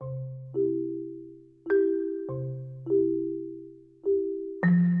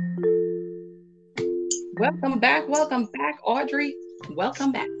Welcome back, Audrey.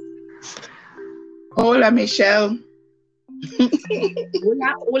 Welcome back. Hola, Michelle.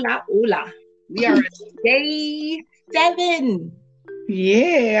 Hola, hola, hola. We are at day 7.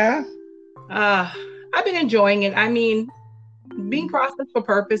 Yeah. Uh, I've been enjoying it. I mean, being processed for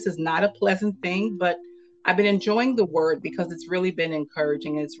purpose is not a pleasant thing, but I've been enjoying the word because it's really been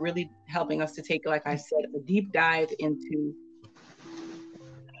encouraging. It's really helping us to take, like I said, a deep dive into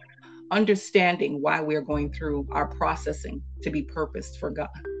understanding why we're going through our processing to be purposed for God,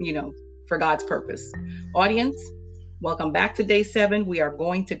 for God's purpose. Audience, welcome back to day 7. We are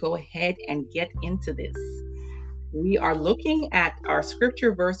going to go ahead and get into this. We are looking at our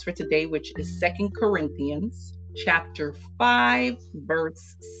scripture verse for today, which is Second Corinthians chapter 5,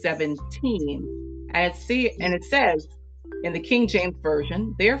 verse 17. And it says in the King James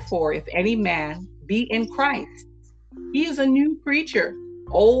Version, therefore, if any man be in Christ, he is a new creature.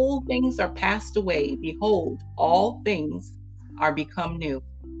 Old things are passed away. Behold, all things are become new.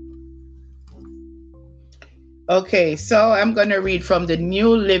 Okay, so I'm going to read from the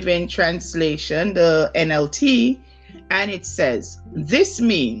New Living Translation, the NLT, and it says, this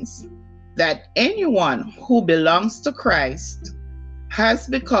means that anyone who belongs to Christ has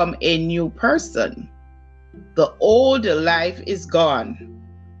become a new person. The old life is gone.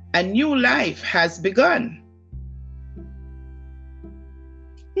 A new life has begun.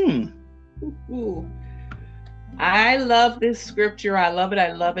 Ooh. I love this scripture. I love it.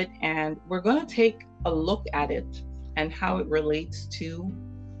 I love it. And we're going to take a look at it and how it relates to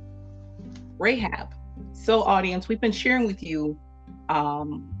Rahab. So, audience, we've been sharing with you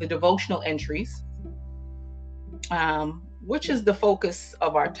the devotional entries, which is the focus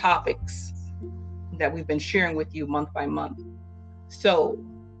of our topics that we've been sharing with you month by month. So,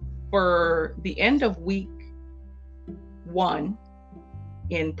 for the end of week 1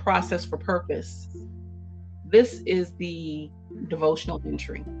 in Process for Purpose, this is the devotional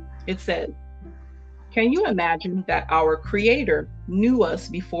entry. It says, can you imagine that our Creator knew us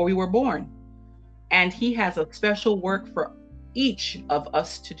before we were born? And He has a special work for each of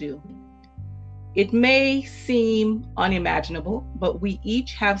us to do. It may seem unimaginable, but we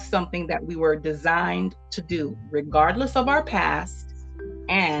each have something that we were designed to do, regardless of our past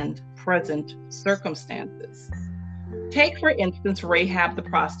and present circumstances. Take, for instance, Rahab the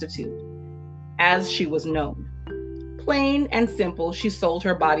prostitute, as she was known. Plain and simple, she sold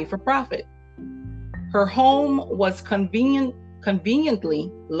her body for profit. Her home was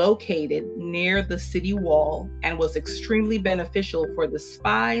conveniently located near the city wall and was extremely beneficial for the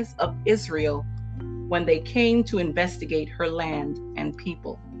spies of Israel when they came to investigate her land and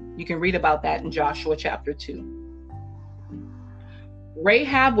people. You can read about that in Joshua chapter 2.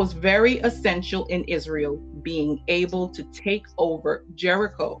 Rahab was very essential in Israel being able to take over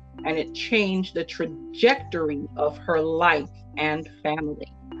Jericho, and it changed the trajectory of her life and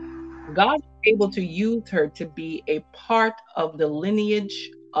family. God was able to use her to be a part of the lineage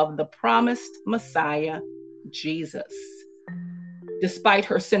of the promised Messiah, Jesus. Despite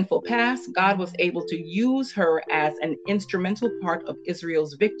her sinful past, God was able to use her as an instrumental part of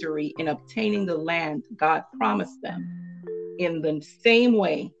Israel's victory in obtaining the land God promised them. In the same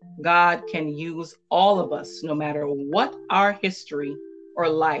way, God can use all of us, no matter what our history or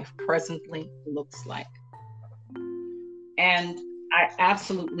life presently looks like. And I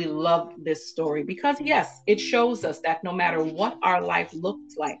absolutely love this story because, yes, it shows us that no matter what our life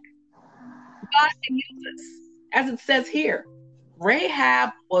looks like, God can use us. As it says here,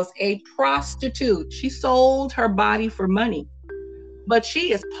 Rahab was a prostitute. She sold her body for money, but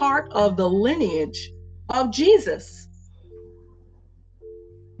she is part of the lineage of Jesus.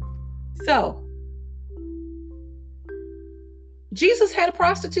 So, Jesus had a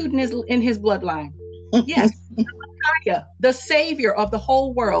prostitute in his bloodline. Yes, Messiah, the savior of the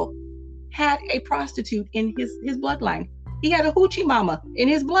whole world, had a prostitute in his bloodline. He had a hoochie mama in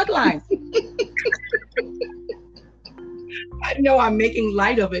his bloodline. I know I'm making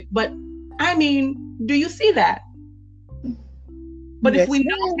light of it, but I mean, do you see that? But if Yes, we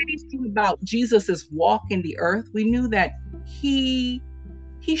know ma'am. anything about Jesus's walk in the earth, we knew that he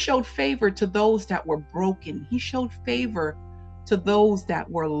he showed favor to those that were broken. He showed favor to those that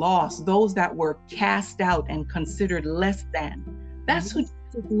were lost, those that were cast out and considered less than. That's who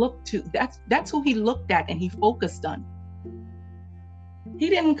Jesus looked to. That's who he looked at and he focused on. He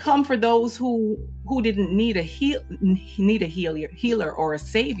didn't come for those who didn't need a healer or a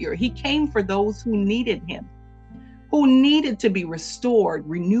savior. He came for those who needed him, who needed to be restored,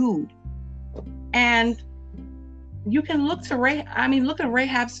 renewed. And you can look at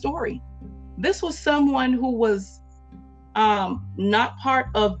Rahab's story. This was someone who was not part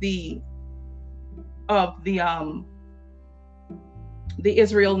of of the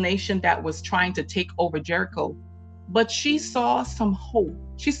Israel nation that was trying to take over Jericho, but she saw some hope.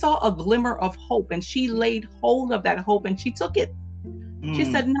 She saw a glimmer of hope, and she laid hold of that hope and she took it. She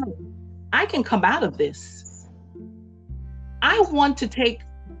said, no, I can come out of this. I want to take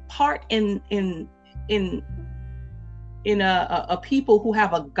part in a people who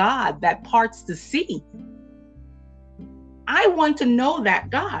have a God that parts the sea. I want to know that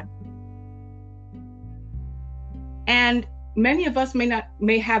God. And many of us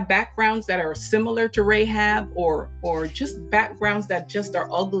may have backgrounds that are similar to Rahab, or just backgrounds that just are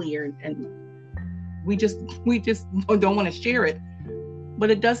uglier, and we just don't want to share it. But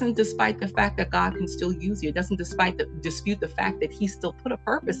it doesn't dispute the fact that God can still use you. It doesn't dispute the fact that he still put a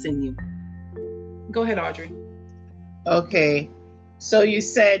purpose in you. Go ahead, Audrey. Okay. So you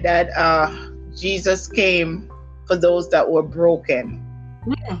said that Jesus came for those that were broken.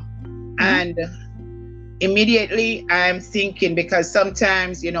 Mm-hmm. And immediately I'm thinking, because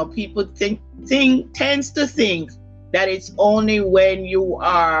sometimes, people tends to think that it's only when you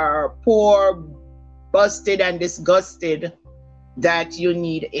are poor, busted, and disgusted that you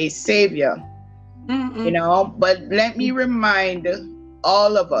need a savior. But let me remind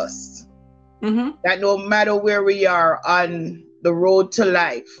all of us that no matter where we are on the road to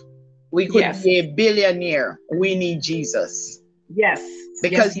life, we could be a billionaire. We need Jesus. Yes.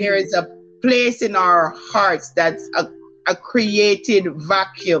 Because there is a place in our hearts that's a created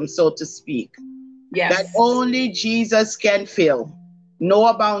vacuum, so to speak, that only Jesus can fill. No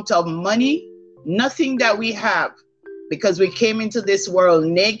amount of money, nothing that we have, because we came into this world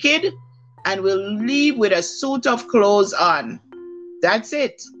naked and we'll leave with a suit of clothes on. That's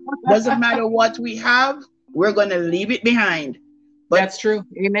it. Doesn't matter what we have, we're going to leave it behind. But that's true.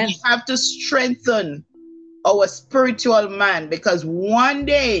 Amen. We have to strengthen our spiritual man, because one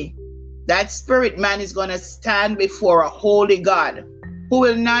day that spirit man is going to stand before a holy God who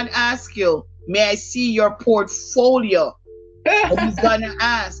will not ask you, may I see your portfolio? But he's going to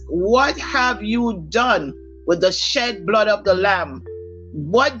ask, what have you done with the shed blood of the Lamb?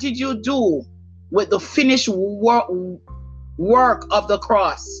 What did you do with the finished work of the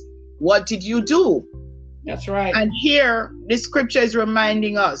cross? What did you do? That's right. And here, this scripture is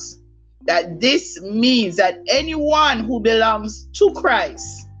reminding us that this means that anyone who belongs to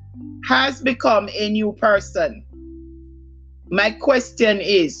Christ has become a new person. My question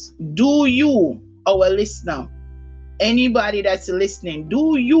is, do you, our listener, anybody that's listening,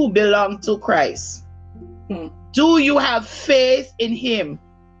 do you belong to Christ? Do you have faith in him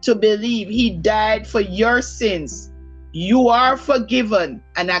to believe he died for your sins? You are forgiven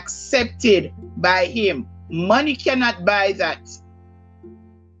and accepted by him. Money cannot buy that.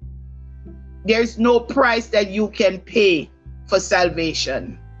 There's no price that you can pay for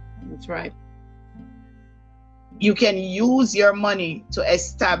salvation. That's right. You can use your money to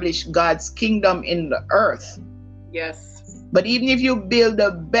establish God's kingdom in the earth. Yes. But even if you build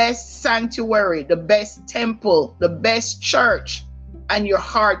the best sanctuary, the best temple, the best church, and your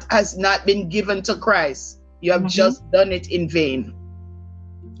heart has not been given to Christ, you have just done it in vain.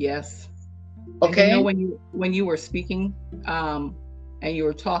 Yes. Okay. And when you were speaking, and you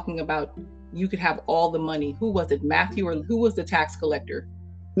were talking about you could have all the money. Who was it? Matthew, or who was the tax collector?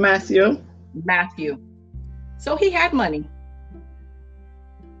 Matthew. So he had money.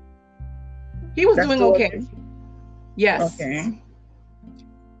 He was doing okay. Yes. Okay.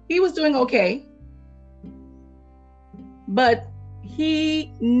 He was doing okay. But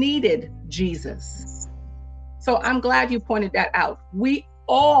he needed Jesus. So I'm glad you pointed that out. We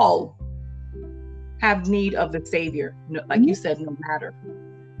all have need of the Savior. Like you said, no matter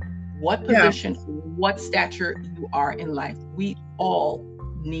what position, what stature you are in life, we all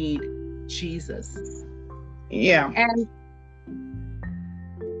need Jesus. Yeah. And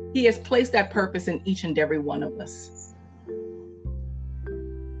he has placed that purpose in each and every one of us.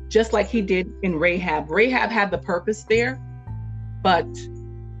 Just like he did in Rahab. Rahab had the purpose there, but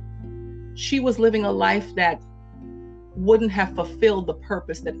she was living a life that wouldn't have fulfilled the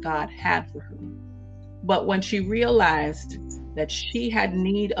purpose that God had for her. But when she realized that she had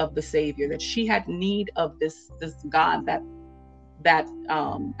need of the Savior, that she had need of this God that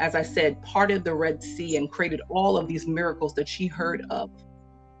as I said, parted the Red Sea and created all of these miracles that she heard of,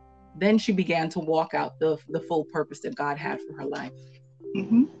 then she began to walk out the full purpose that God had for her life.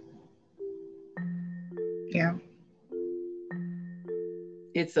 Yeah.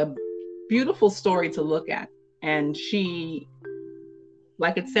 It's a beautiful story to look at. And she,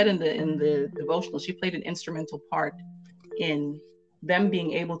 like it said in the devotional, she played an instrumental part in them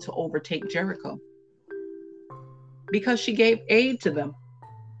being able to overtake Jericho, because she gave aid to them.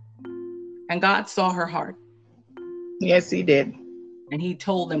 And God saw her heart. Yes, he did. And he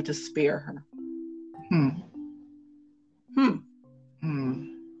told them to spare her. Hmm. Hmm.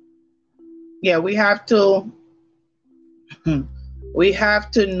 Yeah, we have to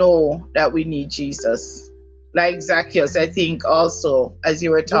know that we need Jesus. Like Zacchaeus, I think also, as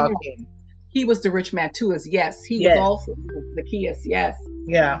you were talking. He was the rich man too, as yes. He was Yes. also Zacchaeus, yes.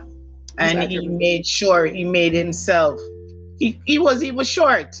 Yeah. And he made sure he made himself. He was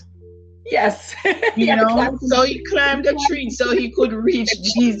short. Yes. You know, so he climbed a tree so he could reach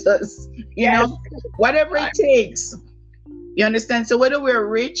Jesus. You know, whatever it takes. You understand? So whether we're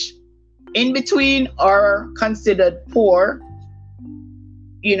rich, in between, or considered poor,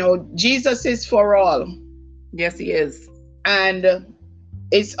 you know, Jesus is for all. Yes, he is. And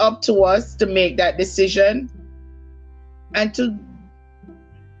it's up to us to make that decision and to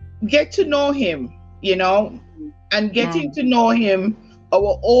get to know him, you know, and getting to know him,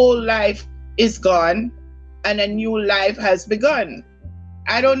 our old life is gone and a new life has begun.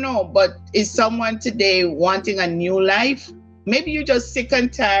 I don't know, but is someone today wanting a new life? Maybe you're just sick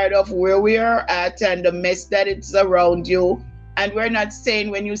and tired of where we are at and the mess that it's around you. And we're not saying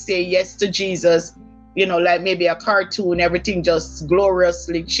when you say yes to Jesus, you know, like maybe a cartoon, everything just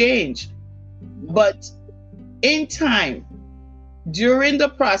gloriously changed. But in time, during the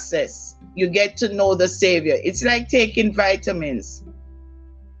process, you get to know the Savior. It's like taking vitamins.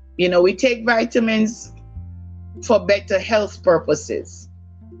 You know, we take vitamins for better health purposes.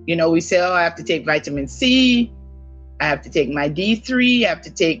 You know, we say, oh, I have to take vitamin C, I have to take my D3, I have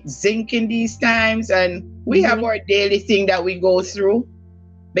to take zinc in these times. And we have our daily thing that we go through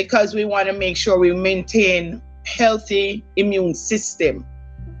because we want to make sure we maintain healthy immune system.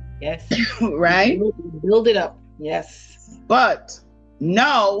 Yes. Right? Build it up. Yes. But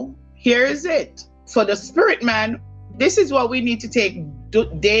now, here's it. For the spirit man, this is what we need to take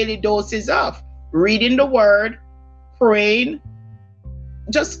daily doses of. Reading the word, praying,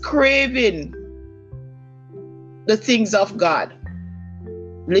 just craving the things of God.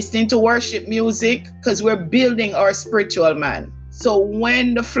 Listening to worship music, because we're building our spiritual man. So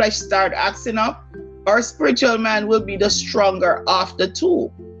when the flesh start acting up, our spiritual man will be the stronger of the two.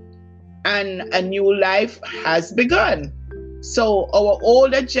 And a new life has begun. So our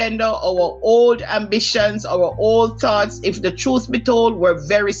old agenda, our old ambitions, our old thoughts, if the truth be told, were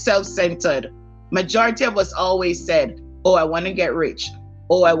very self-centered. Majority of us always said, oh, I want to get rich.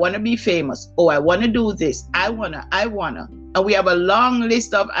 Oh, I want to be famous. Oh, I want to do this. I wanna. And we have a long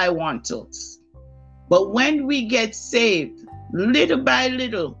list of I want tos. But when we get saved, little by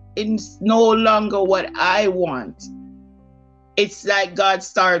little, it's no longer what I want. It's like God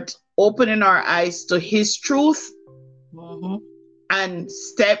starts opening our eyes to his truth. And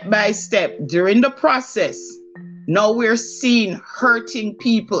step by step during the process, now we're seeing hurting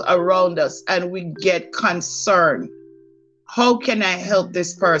people around us and we get concerned. How can I help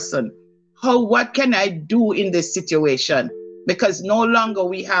this person? What can I do in this situation? Because no longer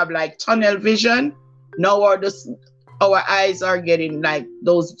we have like tunnel vision. Now our eyes are getting like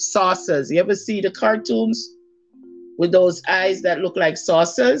those saucers. You ever see the cartoons with those eyes that look like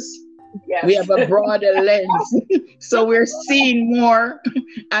saucers? Yes. We have a broader lens. So we're seeing more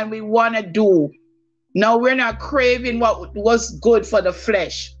and we want to do. Now we're not craving what was good for the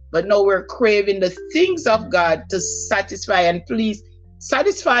flesh, but now we're craving the things of God to satisfy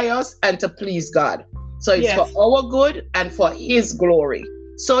us and to please God. So it's for our good and for his glory.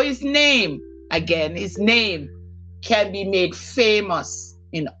 So his name can be made famous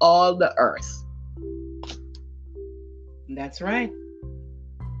in all the earth. That's right.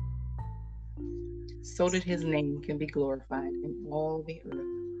 So that his name can be glorified in all the earth.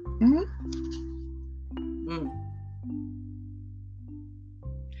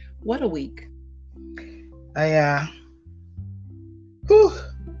 What a week.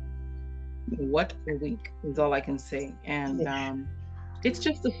 What a week is all I can say. And it's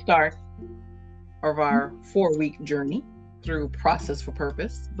just the start of our 4-week journey through Process for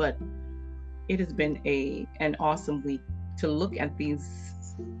Purpose. But it has been an awesome week to look at these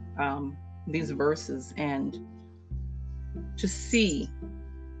verses and to see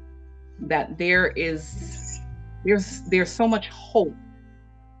that there's so much hope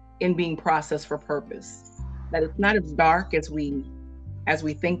in being processed for purpose, that it's not as dark as we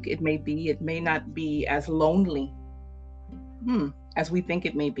think it may be. It may not be as lonely as we think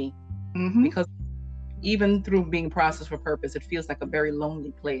it may be, because even through being processed for purpose, it feels like a very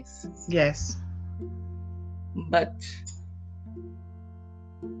lonely place. Yes. But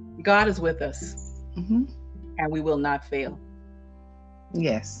God is with us, and we will not fail.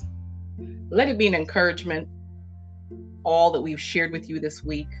 Yes. Let it be an encouragement, all that we've shared with you this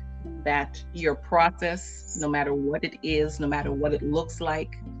week, that your process, no matter what it is, no matter what it looks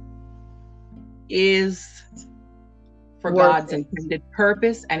like, is for God's intended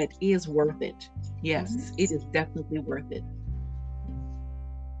purpose, and it is worth it. Yes, it is definitely worth it.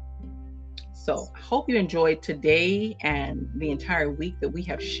 So I hope you enjoyed today and the entire week that we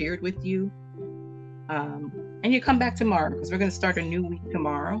have shared with you. And you come back tomorrow, because we're going to start a new week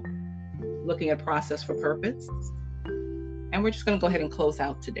tomorrow, looking at process for purpose. And we're just going to go ahead and close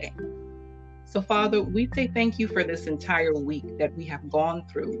out today. So Father, we say thank you for this entire week that we have gone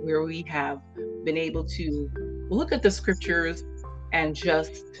through, where we have been able to look at the scriptures and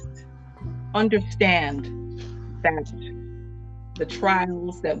just understand that the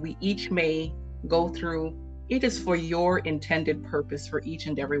trials that we each may go through, it is for your intended purpose for each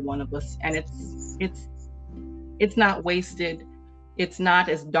and every one of us. And it's not wasted. It's not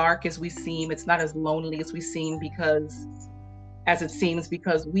as dark as we seem. It's not as lonely as we seem, because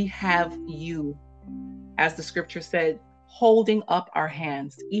we have you, as the scripture said, holding up our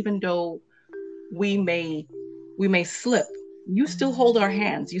hands. Even though we may slip, you still hold our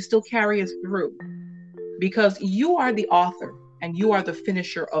hands. You still carry us through, because you are the author and you are the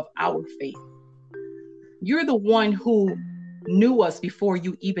finisher of our faith. You're the one who knew us before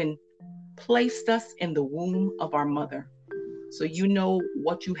you even placed us in the womb of our mother. So you know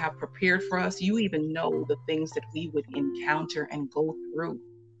what you have prepared for us. You even know the things that we would encounter and go through.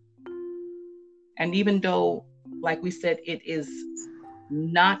 And even though, like we said, it is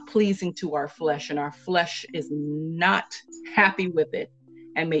not pleasing to our flesh, and our flesh is not happy with it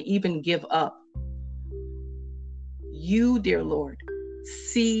and may even give up, you, dear Lord,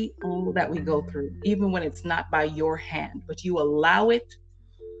 see all that we go through, even when it's not by your hand, but you allow it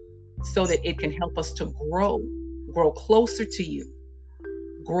so that it can help us to grow closer to you,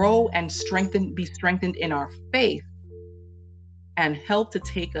 grow and be strengthened in our faith, and help to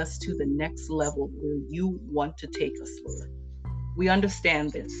take us to the next level where you want to take us, Lord. We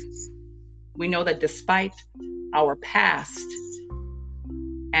understand this. We know that despite our past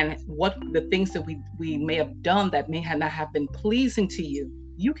and what the things that we may have done that may not have been pleasing to you,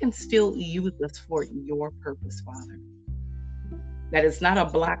 you can still use us for your purpose, Father. That is not a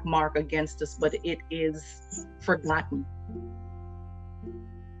black mark against us, but it is forgotten.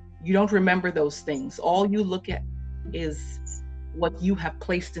 You don't remember those things. All you look at is what you have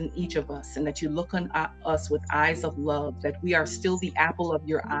placed in each of us, and that you look on us with eyes of love, that we are still the apple of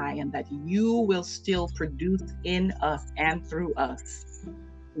your eye, and that you will still produce in us and through us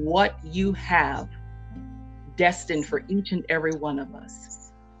what you have destined for each and every one of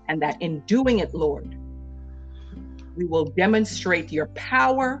us. And that in doing it, Lord, we will demonstrate your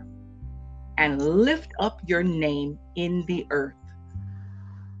power and lift up your name in the earth.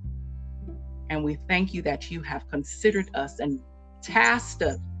 And we thank you that you have considered us and tasked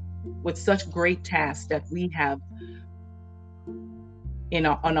us with such great tasks that we have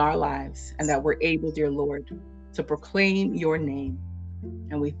on our lives, and that we're able, dear Lord, to proclaim your name.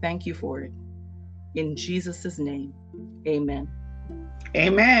 And we thank you for it. In Jesus' name, amen.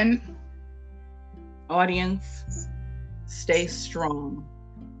 Amen. Audience, stay strong.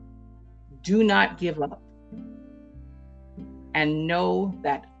 Do not give up. And know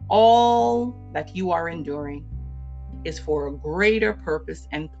that all that you are enduring is for a greater purpose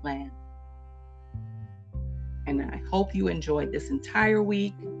and plan. And I hope you enjoyed this entire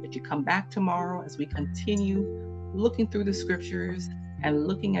week, that you come back tomorrow as we continue looking through the scriptures and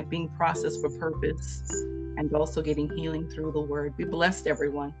looking at being processed for purpose, and also getting healing through the word. Be blessed,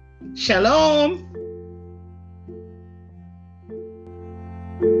 everyone. Shalom.